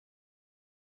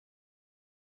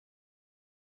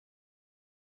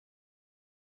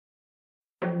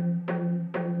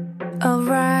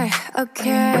Alright,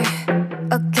 okay,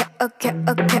 okay, okay,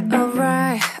 okay,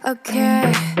 alright,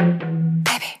 okay.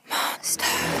 Baby monster.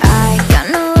 I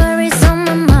got no worries on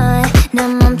my mind.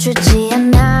 난 멈추지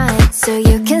않아. So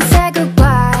you can say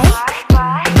goodbye.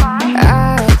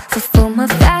 I'll fulfill my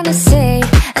fantasy,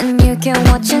 and you can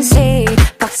watch and see.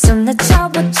 박수나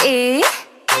쳐보지.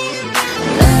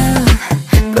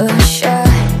 Pusher.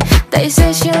 They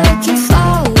say she looking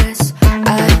flawless.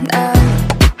 I know.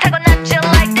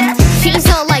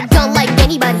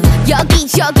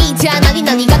 여기저기 자나니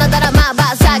넌 이거나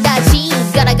따라마봐 사가지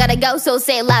Gotta go so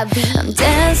say la vie I'm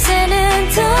dancing in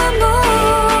the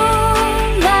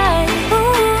moonlight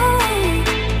ooh,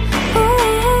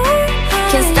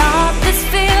 ooh. Can't stop this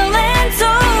feeling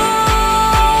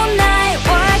tonight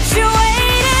What you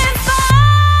waiting for?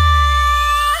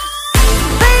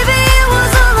 Baby it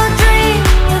was all a dream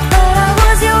You thought I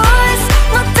was yours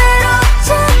멋대로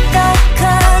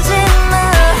착각하지 마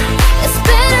It's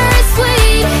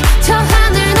bittersweet 저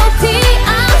하늘 높이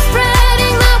I'm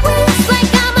spreading my wings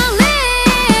like I'm a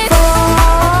leaf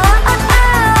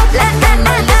Like I'm a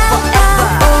leaf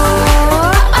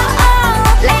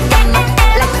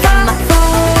forever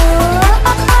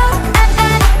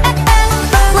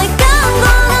Like I'm a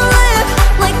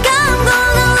Like I'm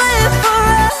gonna live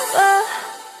forever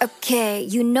Okay,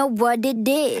 you know what it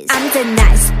is I'm the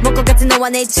nice 먹고 같은 너와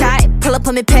내 type Pull up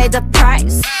on me, pay the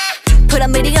price Put a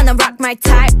million on rock my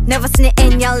type Never seen it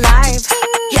in your life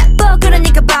Yeah,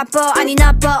 그러니까 바빠 아니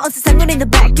나빠 온 세상 우린 the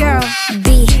bad girl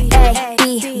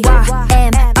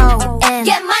B-A-B-Y-M-O-N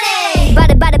Get money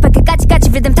바래 발끝까지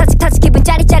rhythm touch 기분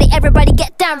짜릿짜릿 Everybody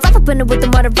get down Rock up in it with the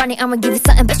motor running I'ma give you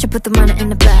something better Put the money in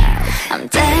the bag I'm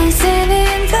dancing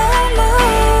in the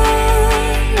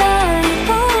moonlight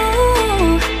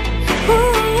ooh,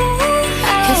 ooh.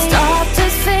 Can't stop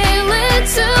this feeling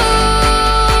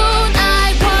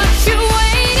tonight What you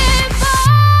waiting for?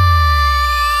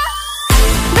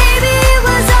 Baby it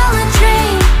was all a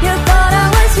dream You thought I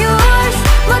was yours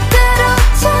멋대로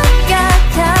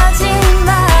착각하지 마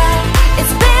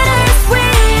It's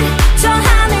bittersweet 저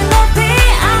하늘 높이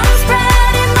I'm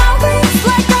spreading my wings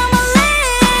like I'm a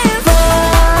leaf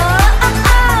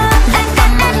Like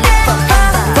I'm a leaf forever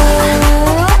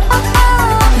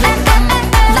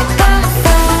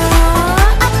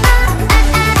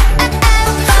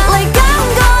Like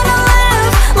I'm a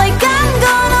Like I'm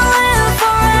gonna live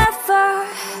forever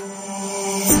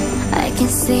I can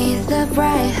see the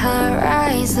bright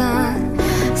horizon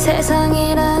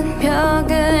세상이란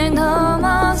벽을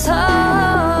넘어서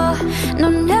No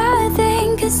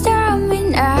nothing can stop me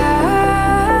now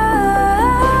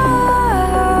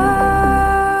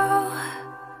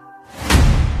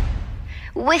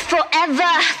We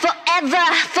forever, forever,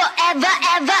 forever,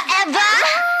 ever, ever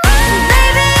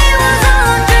Baby it was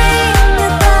all a dream You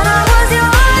thought I was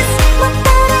yours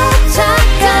멋대로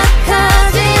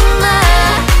착각하지 마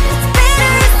It's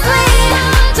bittersweet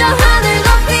저 하늘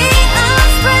높이 I'm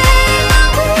spreading my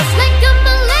wings like I'm a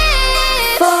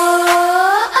leaf Forever,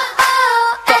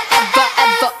 ever,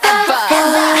 ever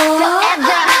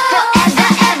Forever,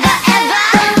 forever, ever, ever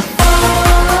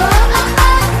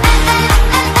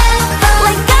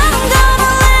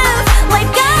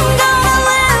Like I'm gonna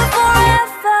live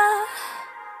forever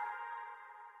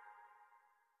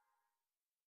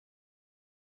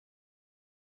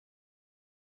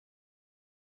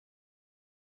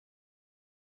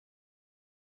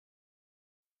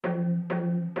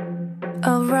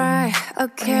Alright,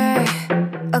 okay,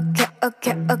 okay,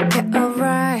 okay, okay,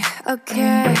 alright,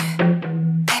 okay.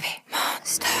 Baby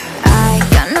monster. I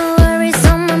got no worries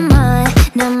on my mind.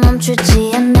 난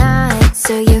멈추지 않아.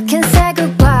 So you can say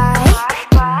goodbye.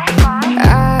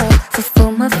 I'll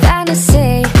fulfill my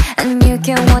fantasy, and you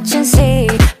can watch and see.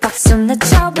 박수나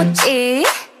쳐보지.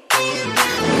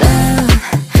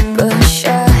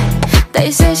 Pusher.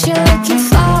 They say she looking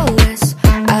flawless.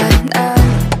 I know.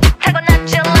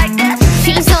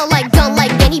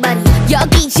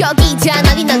 여기저기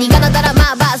자나니 넌 이거나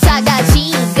따라마봐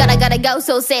사가지 Gotta go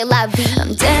so say la vie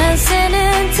I'm dancing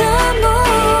in the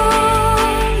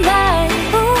moonlight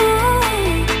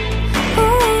ooh,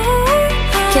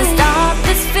 ooh. Can't stop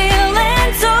this feeling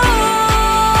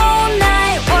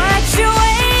tonight What you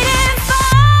waiting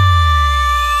for?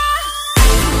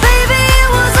 Baby it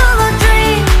was all a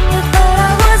dream You thought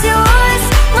I was yours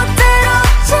멋대로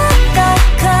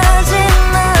착각하지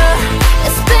마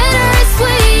It's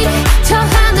bittersweet 저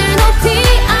하늘 높이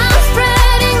I'm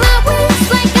spreading my wings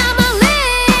like I'm a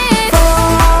leaf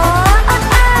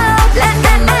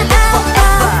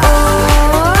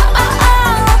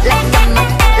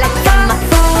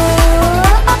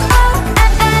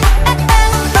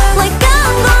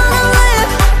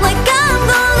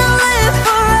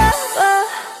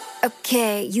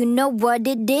know what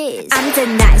it is. I'm the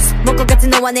nice 먹고 같은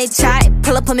너와 내 type.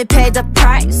 Pull up on me, pay the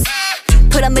price.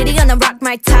 Put a million on rock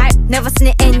my type. Never seen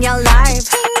it in your life.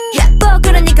 예뻐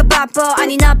그러니까 바빠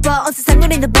아니 나빠 온 세상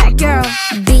우린 the bad girl.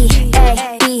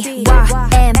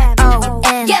 B-A-B-Y-M-O-N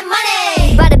Get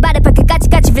money. 바래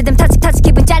발끝까지 rhythm touch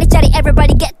기분 짜릿짜릿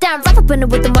everybody get down. Rock up in it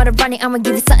with the motor running. I'ma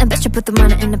give you something better. Put the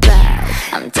money in the bag.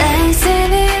 I'm dancing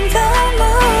in the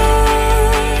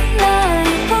moonlight.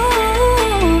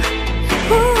 Ooh,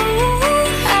 ooh.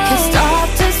 Can't stop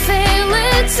this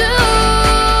feeling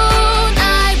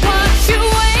tonight. What you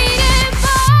waiting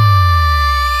for?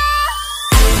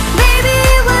 Baby,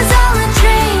 it was all a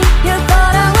dream. You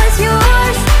thought I was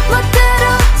yours. 멋대로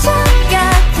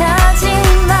착각하지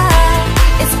마.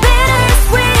 It's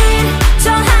bittersweet.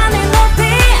 저 하늘 높이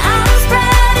I'm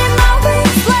spreading my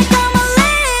wings like I'm a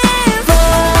live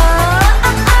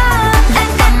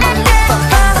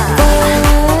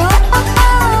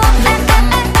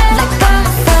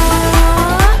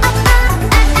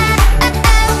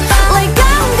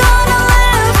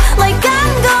like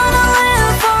I'm gonna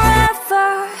live forever.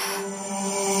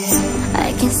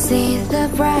 I can see the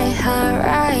bright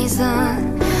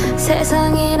horizon.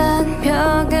 세상이란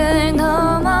벽을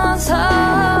넘어서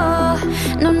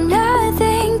No,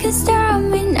 nothing can stop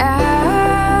me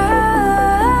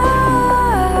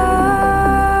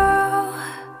now.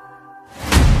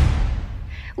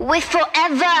 We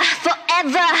forever,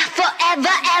 forever,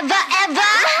 forever, ever,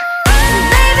 ever.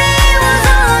 Baby, it was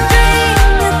all a dream.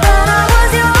 You thought I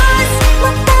was yours.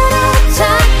 멋대로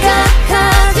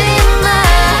착각하지 마.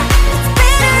 It's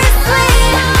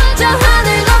bittersweet. 저 하늘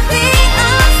높이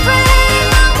I'm spreading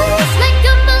my wings like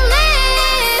I'm a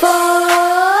live Forever,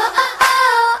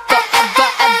 ever,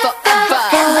 ever.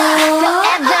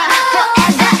 Forever,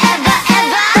 forever, ever,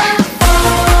 ever.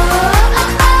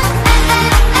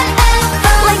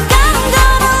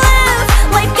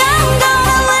 like I'm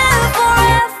gonna live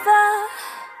forever.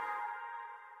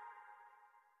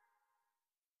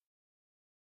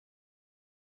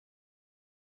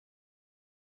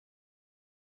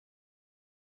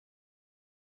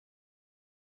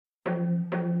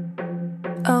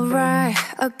 Alright,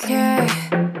 okay,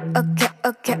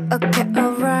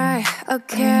 alright,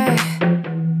 okay.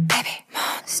 Baby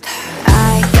monster.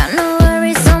 I got no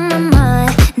worries on my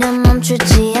mind. 난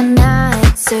멈추지 않아.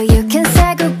 So you can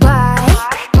say goodbye.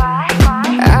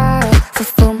 I'll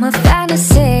fulfill my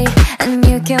fantasy, and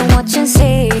you can watch and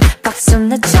see.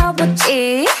 박수나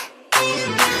쳐보지.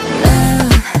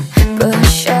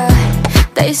 Push up.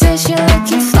 They say she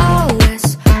looking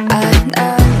flawless. I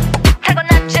know.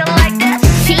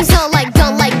 She's not like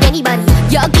don't like anybody.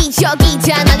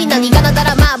 여기저기잖아 네가 나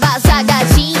따라마봐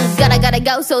사가지. Gotta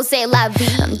go so say la vie.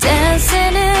 I'm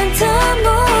dancing in the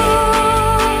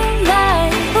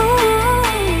moonlight. Ooh,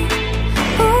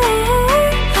 ooh.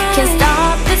 Can't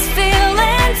stop this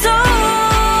feeling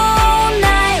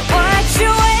tonight. What you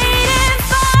waiting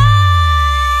for?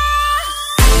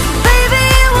 Baby,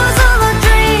 it was all a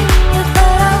dream. You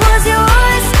thought I was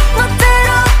yours. 멋대로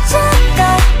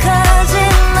착각하지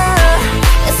마.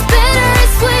 It's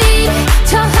bittersweet.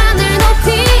 저 하늘 높이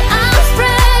I'm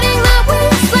spreading my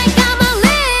wings like I'm a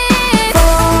live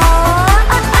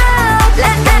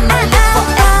Like I'm a live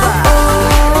forever.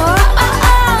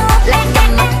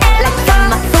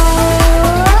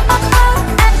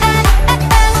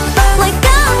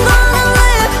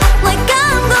 Like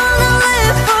I'm a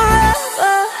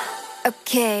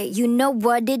Okay, you know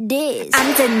what it is.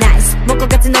 I'm the nice 먹고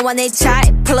같은 너와 내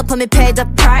type. Pull up on me, pay the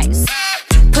price.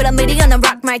 Put a million on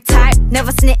rock my type.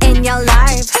 Never seen it in your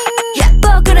life.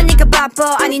 예뻐 그러니까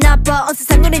바빠 아니 나빠 온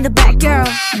세상 우린 the bad girl.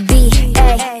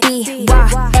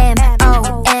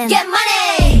 B-A-B-Y-M-O-N Get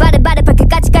money. 바래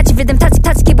발끝까지 rhythm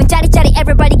touch 기분 짜릿짜릿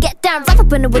everybody get down. Rock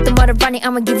up in it with the motor running.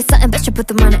 I'ma give you something better. Put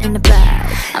the money in the bag.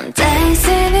 I'm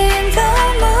dancing in the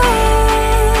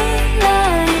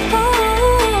moonlight.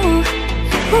 Ooh,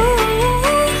 ooh.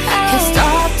 Can't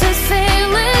stop this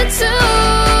feeling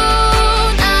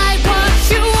tonight. What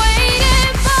you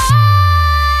waiting for?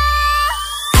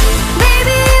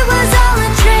 Baby, it was all a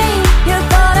dream. You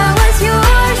thought I was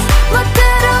yours.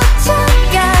 멋대로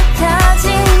착각하지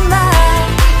마.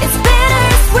 It's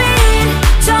bittersweet.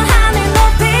 저 하늘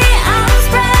높이 I'm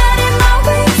spreading my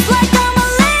wings like I'm a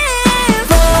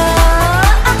live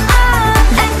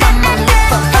Like I'm a live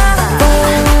forever.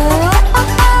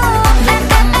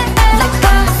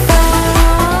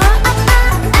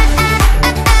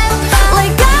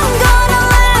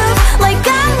 like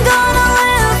I'm gonna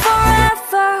live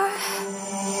forever.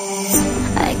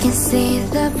 I can see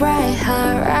the bright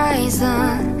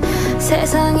horizon.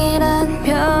 세상이란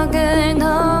벽을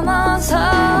넘어서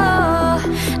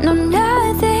No,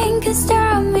 nothing can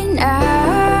stop me now. now.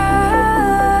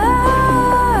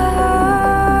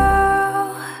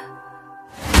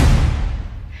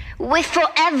 Wait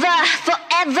forever,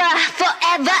 forever,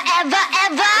 forever, ever,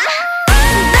 ever.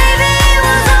 Baby, it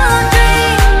was all a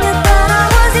dream. You thought I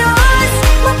was yours.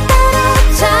 What better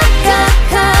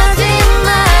착각하지 마.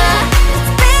 It's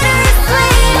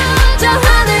bittersweet. 저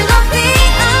하늘 높이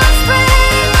I'm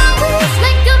spreading my wings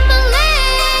like a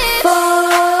balloon.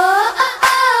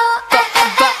 Forever,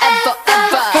 ever, ever.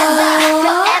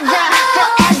 Forever,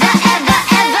 forever, ever,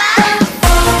 ever.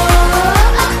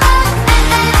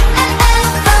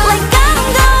 Like I'm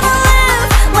gonna live,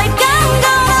 like I'm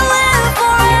gonna live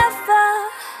forever.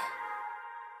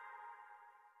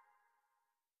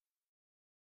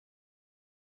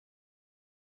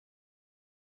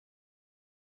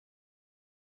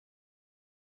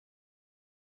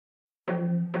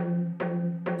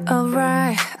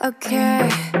 Alright, okay,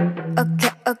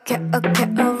 okay, okay, okay,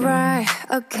 alright,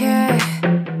 okay.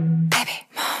 Baby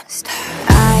monster.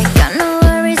 I got no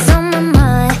worries on my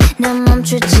mind. 난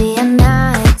멈추지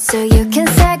않아. So you can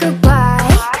say goodbye.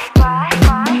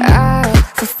 I'll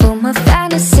fulfill my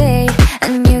fantasy,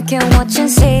 and you can watch and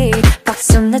see.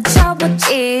 박수나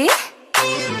쳐보지.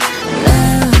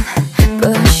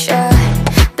 Push up.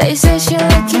 They say she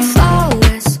looking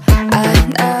flawless. I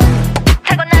know.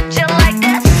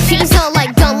 She's not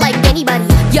like, don't like anybody.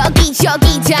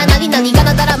 여기저기잖아. 네가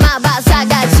나 닮아봐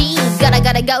사가지.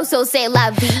 Gotta go, so say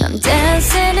la vie. I'm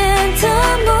dancing in the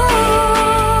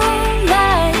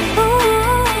moonlight. Ooh,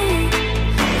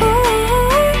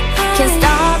 ooh. Can't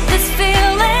stop this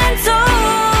feeling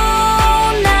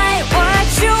tonight. What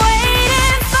you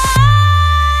waiting for?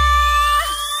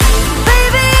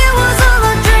 Baby, it was all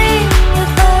a dream. You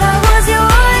thought I was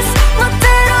yours.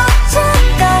 멋대로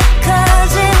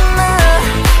착각하지 마.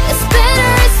 It's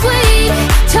bittersweet.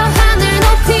 저 하늘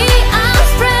높이 I'm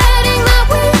spreading my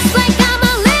wings like I'm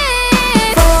a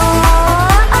leaf. Like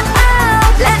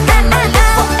I'm a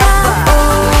live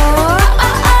forever.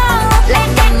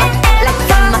 Like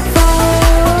I'm a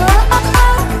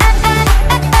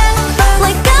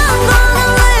Like I'm gonna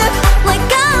live,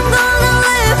 like I'm gonna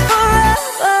live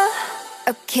forever.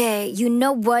 Okay, you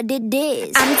know what it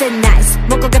is. I'm the nice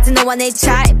먹고 같은 너와 내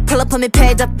type. Pull up on me,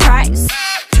 pay the price.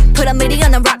 Put a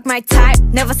million on rock my type.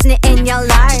 Never seen it in your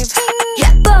life.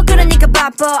 예뻐 그러니까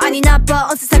바빠 아니 나빠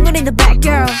온 세상을 in the back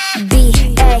girl.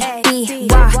 BABYMON.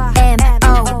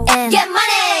 Get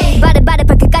money. Body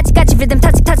발끝까지 rhythm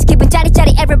touch 기분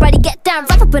짜릿짜릿 everybody get down.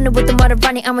 Rough up in it with the motor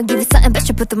running. I'ma give you something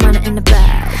better. Put the money in the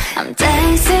bag. I'm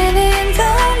dancing in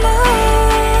the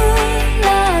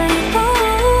moonlight.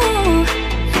 Ooh,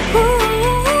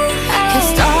 ooh. Can't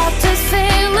stop this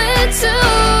feeling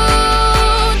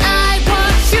tonight.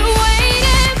 What you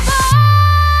waiting for?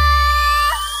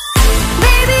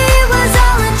 Baby, it was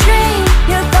all a dream.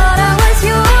 You thought I was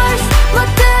yours.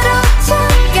 멋대로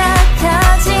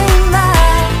착각하지 마.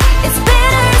 It's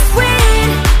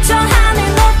bittersweet. 저 하늘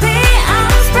높이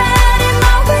I'm spreading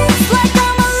my wings like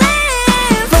I'm a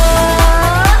leaf.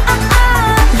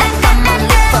 Like I'm a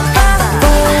live forever.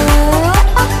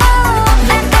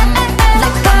 Like I'm a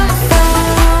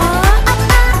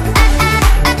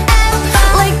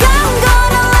Like I'm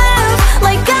gonna live,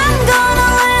 like I'm gonna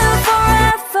live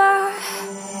forever.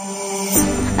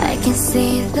 I can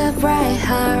see the bright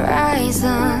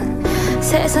horizon.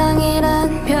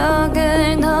 세상이란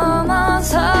벽을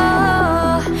넘어서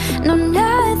No,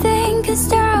 nothing can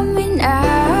stop me now.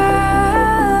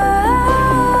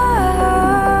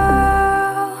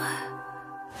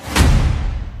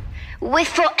 Wait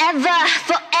forever,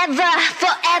 forever,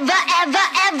 forever, ever,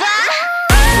 ever.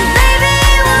 Baby,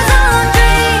 it was all a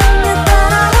dream. You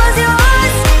thought I was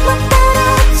yours. 멋대로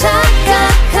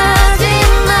착각하지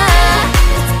마.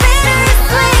 It's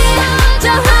bittersweet. 저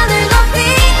하늘 높이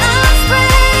I'm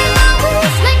spreading my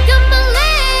wings like a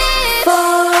balloon.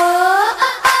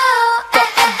 Forever,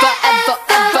 ever, ever.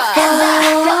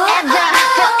 Forever,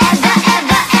 forever,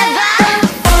 ever, ever.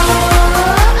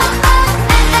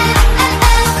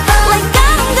 Like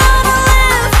I'm gonna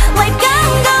live, like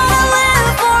I'm gonna live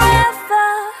forever.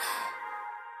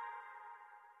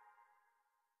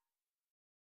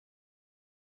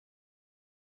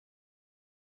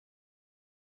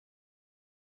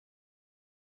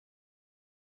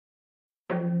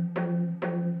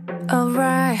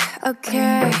 Alright,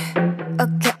 okay,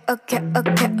 okay, okay,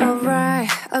 okay, alright,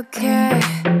 okay.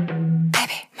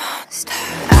 Baby monster.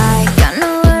 I got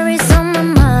no worries on my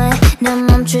mind. 난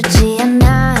멈추지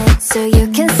않아. So you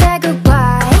can say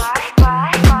goodbye.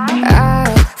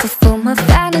 I'll fulfill my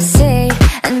fantasy,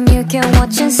 and you can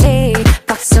watch and see.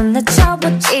 박수나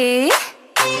쳐보지.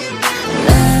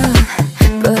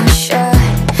 Push up.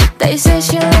 They say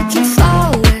she looking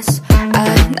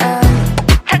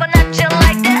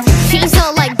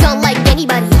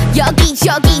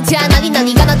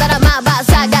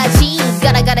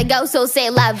go, so say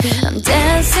la vie. I'm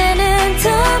dancing in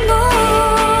the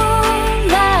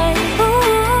moonlight. Ooh,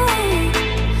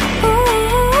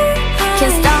 ooh.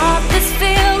 Can't stop this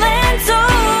feeling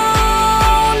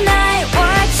tonight.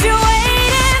 What you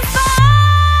waiting for?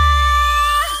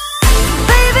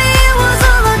 Baby, it was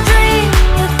all a dream.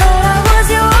 You thought I was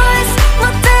yours.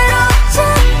 멋대로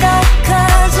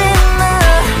착각하지 마.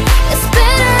 It's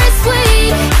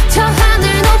bittersweet. 저 하늘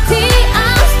높이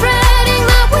I'm spreading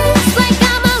my wings like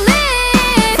I'm a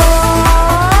leaf.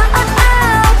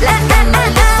 Like I'm a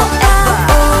leaf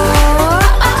forever.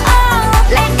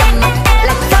 Like I'm a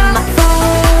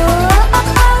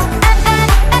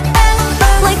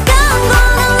like I'm a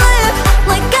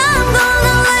like I'm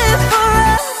gonna live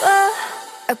forever.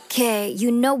 Okay,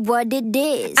 you know what it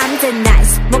is. I'm the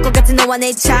nice 먹고 같은 너와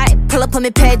내 type. Pull up on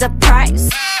me, pay the price.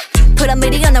 Put a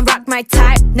million on rock my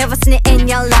type. Never seen it in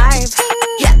your life.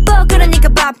 예뻐 그러니까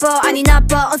바빠 아니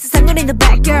나빠 온 세상 우리는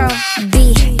bad girl.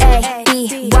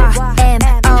 B-A-B-Y-M-O-N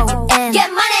Get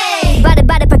money. 바래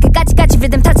바래 발끝까지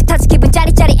rhythm touch touch 기분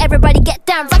짜릿짜릿 everybody get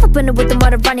down. Rock up in it with the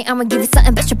motor running. I'ma give you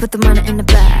something better. Put the money in the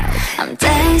bag. I'm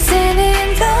dancing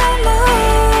in the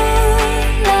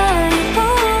moonlight.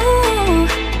 Ooh,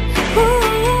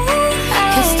 ooh.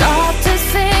 Can't stop this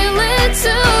feeling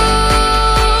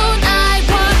tonight.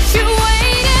 What you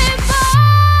waiting for?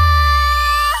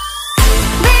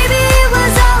 Baby, it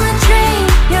was all a dream.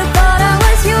 You thought I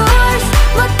was yours.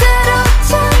 멋대로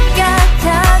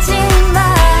착각하지 마.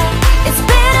 It's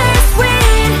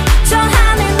bittersweet. 저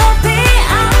하늘 높이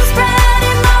I'm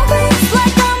spreading my wings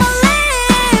like I'm a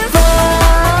leaf.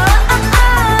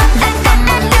 Like I'm a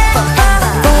leaf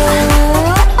forever.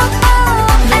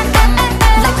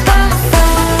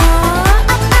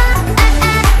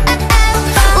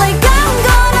 Like I'm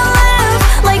a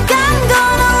like I'm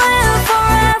gonna live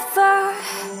forever.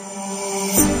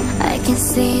 I can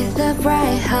see the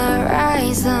bright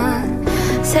horizon.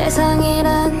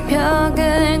 세상이란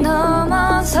벽을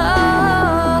넘어서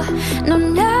No,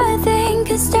 nothing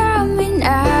can stop me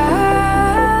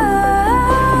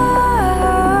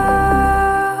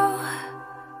now.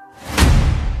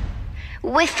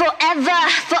 We forever,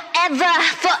 forever,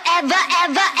 forever,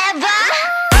 ever, ever.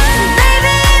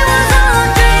 Baby, it was all a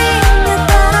dream. You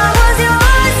thought I was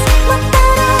yours.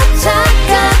 멋대로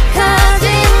착각하지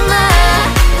마.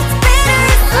 It's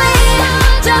bittersweet.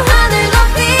 저 하늘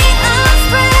높이 I'm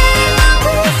spreading my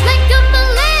wings Like I'm a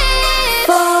leaf.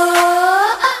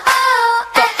 forever,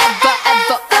 ever,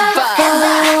 ever.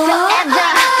 Forever,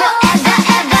 forever,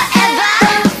 ever, ever.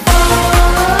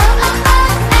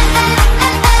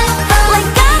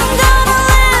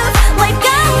 Like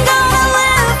I'm gonna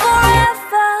live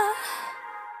forever.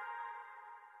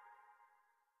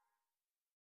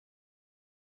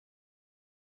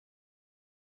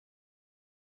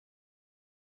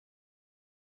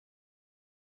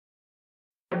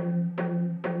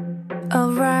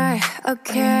 Alright,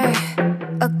 okay,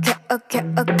 okay, okay,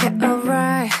 okay,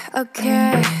 alright,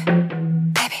 okay.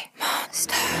 Baby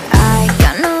monster. I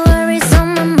got no worries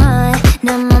on my mind.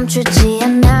 난 멈추지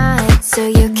않아. So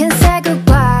you can say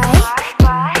goodbye.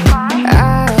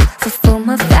 I'll fulfill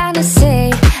my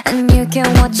fantasy, and you can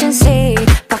watch and see.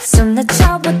 박수나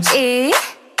쳐보지.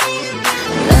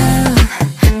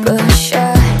 Push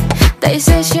up. They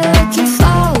say she looking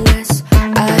flawless. I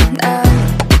know.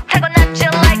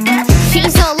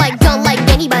 She's not like, don't like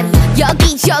anybody.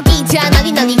 여기저기 다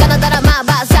난리 난리 가나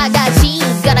따라마봐 사가지.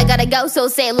 Gotta go, so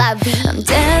say la vie. I'm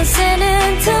dancing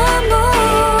in the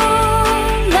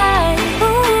moonlight.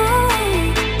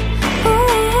 Ooh,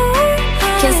 ooh.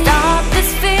 Can't stop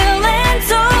this feeling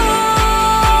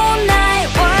tonight.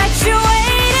 What you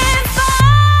waiting for?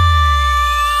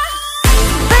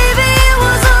 Baby, it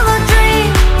was all a dream.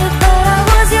 You thought I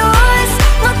was yours.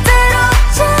 멋대로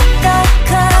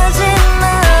착각하지 마.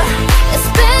 It's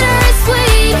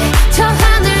bittersweet. 저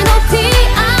하늘 높이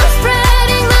I'm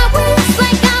spreading my wings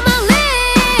like I'm a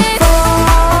leaf.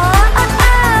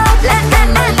 Like I'm a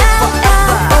leaf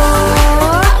forever.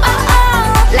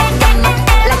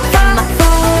 Like I'm a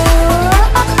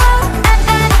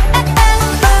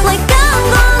like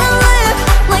I'm a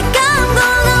like I'm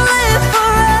gonna live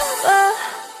forever.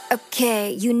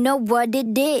 Okay, you know what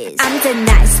it is. I'm the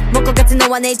nice 먹고 같은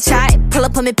너와 내 type. Pull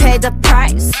up on me, pay the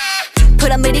price.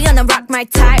 Put a million on rock my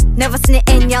type. Never seen it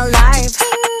in your life.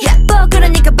 예뻐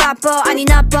그러니까 바빠 아니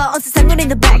나빠 온 세상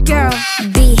우리는 bad girl.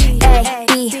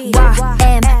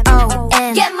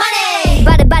 B-A-B-Y-M-O-N Get money.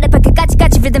 바래 바래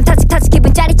발끝까지 rhythm touch touch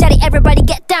기분 짜릿짜릿 everybody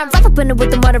get down. Rock up in it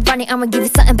with the motor running. I'ma give you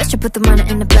something better. Put the money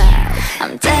in the bag.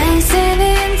 I'm dancing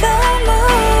in the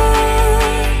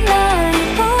moonlight.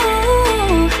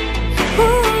 Ooh,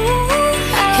 ooh.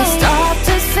 Can't stop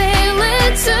this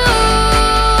feeling too.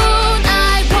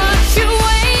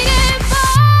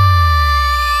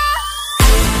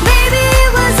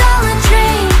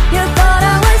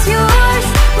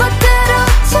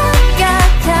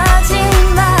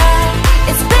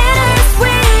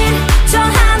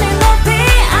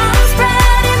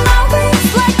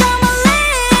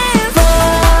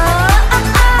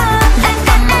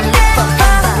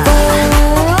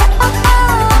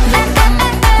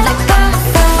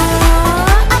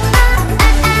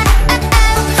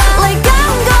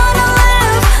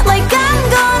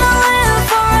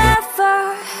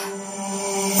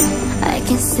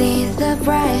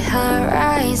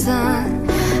 horizon.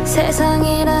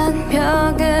 세상이란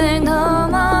벽을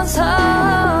넘어서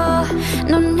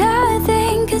No,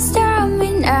 nothing can stop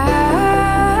me now.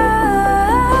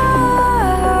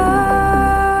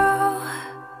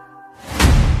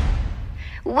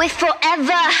 We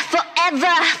forever,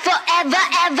 forever, forever,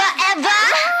 ever,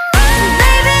 ever.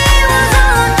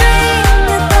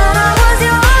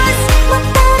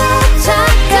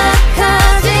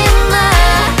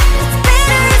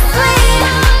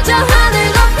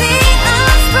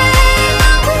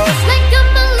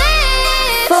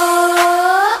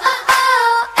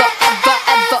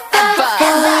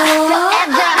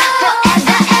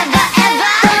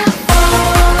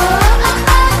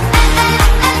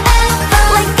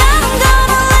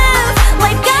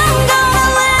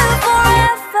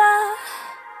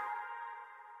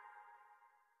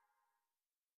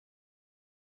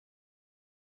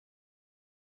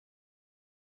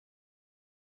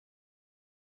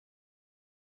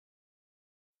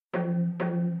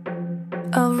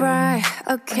 Alright,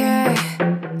 okay,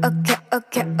 okay,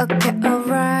 okay, okay,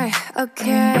 alright,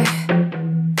 okay.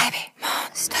 Baby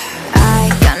monster.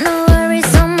 I got no worries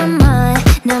on my mind.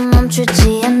 난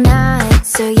멈추지 않아.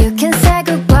 So you can say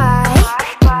goodbye.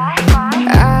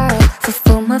 I'll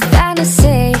fulfill my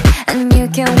fantasy, and you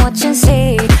can watch and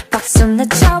see. 박수나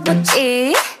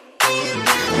쳐보지.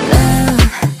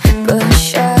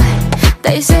 Bullshit.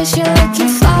 They say she looking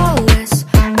flawless.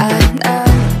 I know.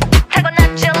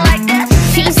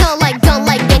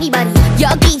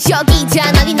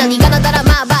 여기저기잖아 넌 이거나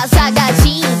따라마봐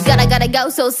사가지 Gotta go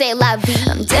so say la vie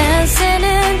I'm dancing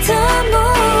in the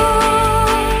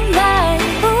moonlight.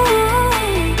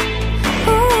 Ooh,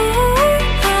 ooh.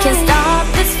 Can't stop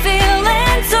this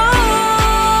feeling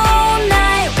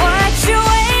tonight. What you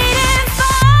waiting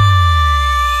for?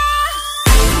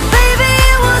 Baby,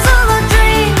 it was all a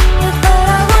dream. You thought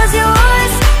I was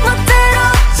yours. 멋대로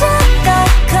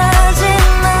착각하지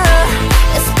마.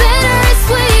 It's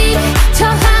bittersweet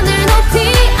저 하늘 높이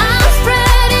I'm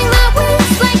spreading my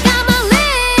wings like I'm a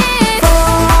leaf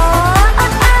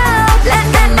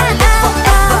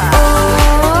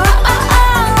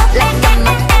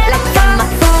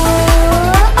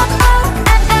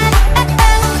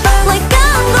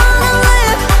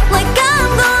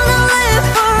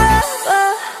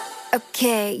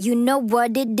Okay, you know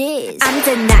what it is. I'm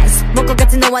the nice 먹고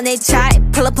같은 너와 내 type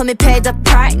Pull up on me pay the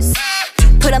price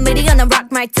Put a million on rock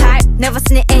my type Never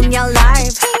seen it in your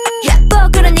life 예뻐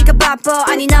그러니까 바빠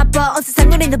아니 나빠 온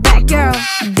세상 우린 the bad girl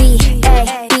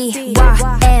B-A-B-Y-M-O-N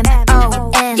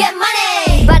Get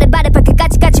money 바래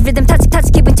발끝까지 rhythm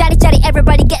touch 기분 짜릿짜릿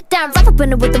Everybody get down Rough up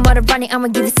in it with the motor running I'ma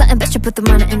give you something better Put the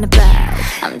money in the bag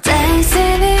I'm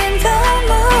dancing in the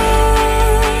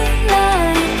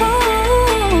moonlight.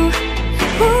 Ooh,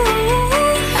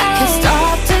 ooh. Can't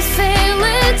stop this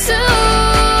feeling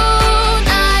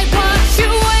tonight What you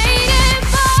waiting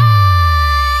for?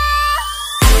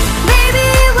 Baby,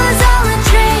 it was all a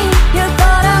dream. You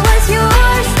thought I was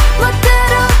yours.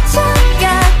 멋대로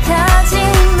착각하지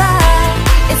마.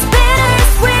 It's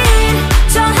bittersweet.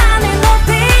 저 하늘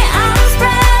높이 I'm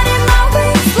spreading my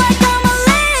wings like I'm a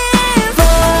leaf.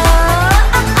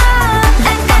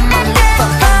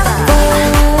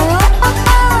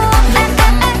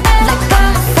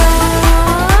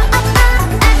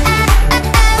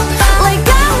 Like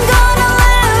I'm gonna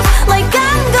live, like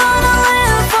I'm gonna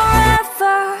live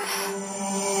forever.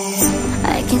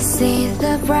 I can see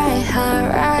the bright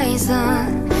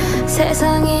horizon.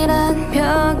 세상이란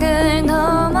벽을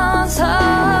넘어서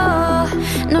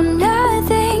No,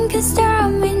 nothing can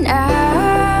stop me now.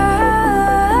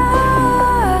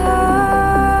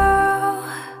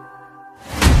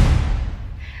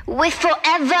 We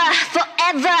forever,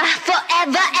 forever,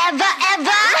 forever, ever,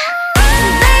 ever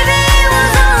Baby, it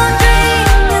was all a dream.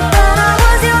 You thought I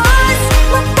was yours.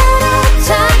 멋대로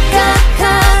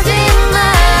착각하지 마.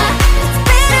 It's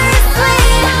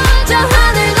bittersweet. 저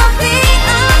하늘 높이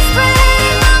I'm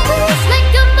spreading my wings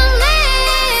Like I'm a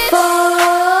leaf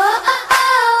forever,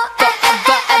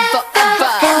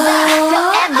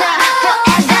 Forever, ever, ever Forever,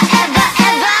 forever, ever,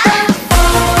 ever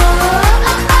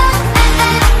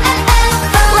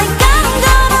like I'm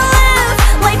gonna live,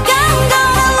 like I'm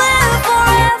gonna live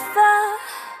forever.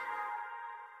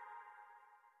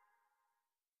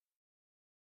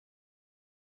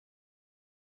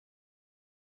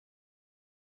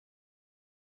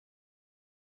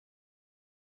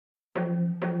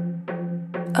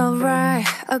 Alright,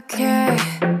 okay,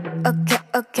 okay,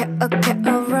 okay, okay,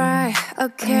 alright,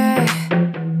 okay.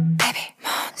 Baby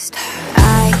monster.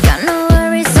 I got no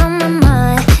worries on my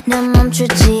mind. 난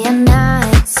멈추지 않아.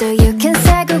 So you can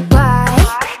say goodbye.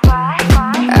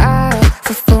 I'll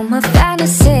fulfill my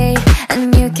fantasy,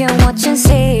 and you can 멋진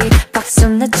시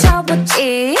박수나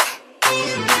쳐보지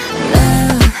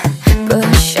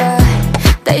눈부셔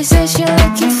They say she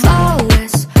looking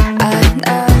flawless I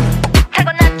know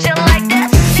타고났지 like this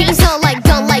She's so like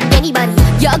don't like anybody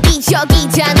여기저기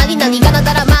다 너니 가나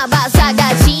따라마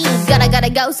바사가지 Gotta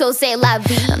go so say la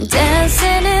vie I'm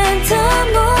dancing in the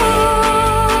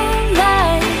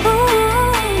moonlight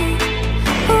ooh,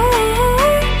 ooh.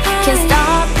 Can't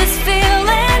stop this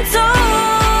feeling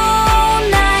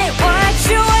tonight What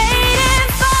you waiting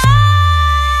for?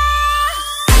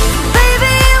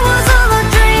 Baby it was all a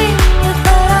dream You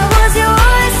thought I was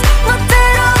yours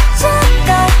멋대로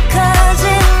착각하지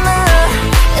마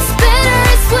It's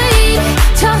bittersweet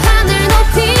저 하늘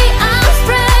높이 I'm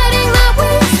spreading my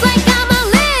wings like I'm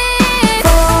a leaf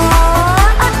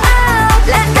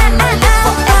Like I'm a live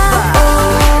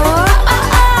forever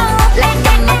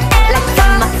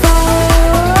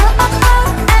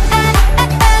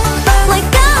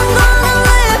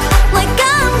Like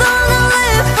I'm a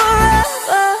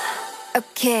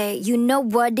Okay, you know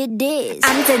what it is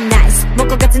I'm the nice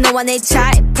먹고 같은 너와 내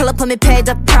type Pull up on me pay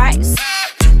the price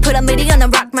Put a million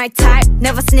on rock my type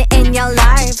Never seen it in your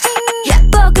life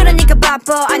예뻐 그러니까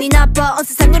바빠 아니 나빠 온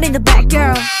세상을 in the back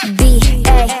girl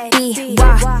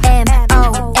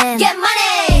B-A-B-Y-M-O-N Get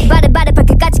money 바래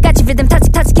발끝까지 rhythm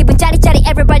touch 기분 짜릿짜릿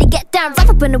Everybody get down Rock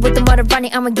up in it with the motor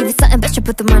running I'ma give you something but you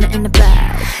put the money in the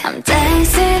bag I'm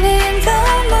dancing in the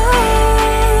moonlight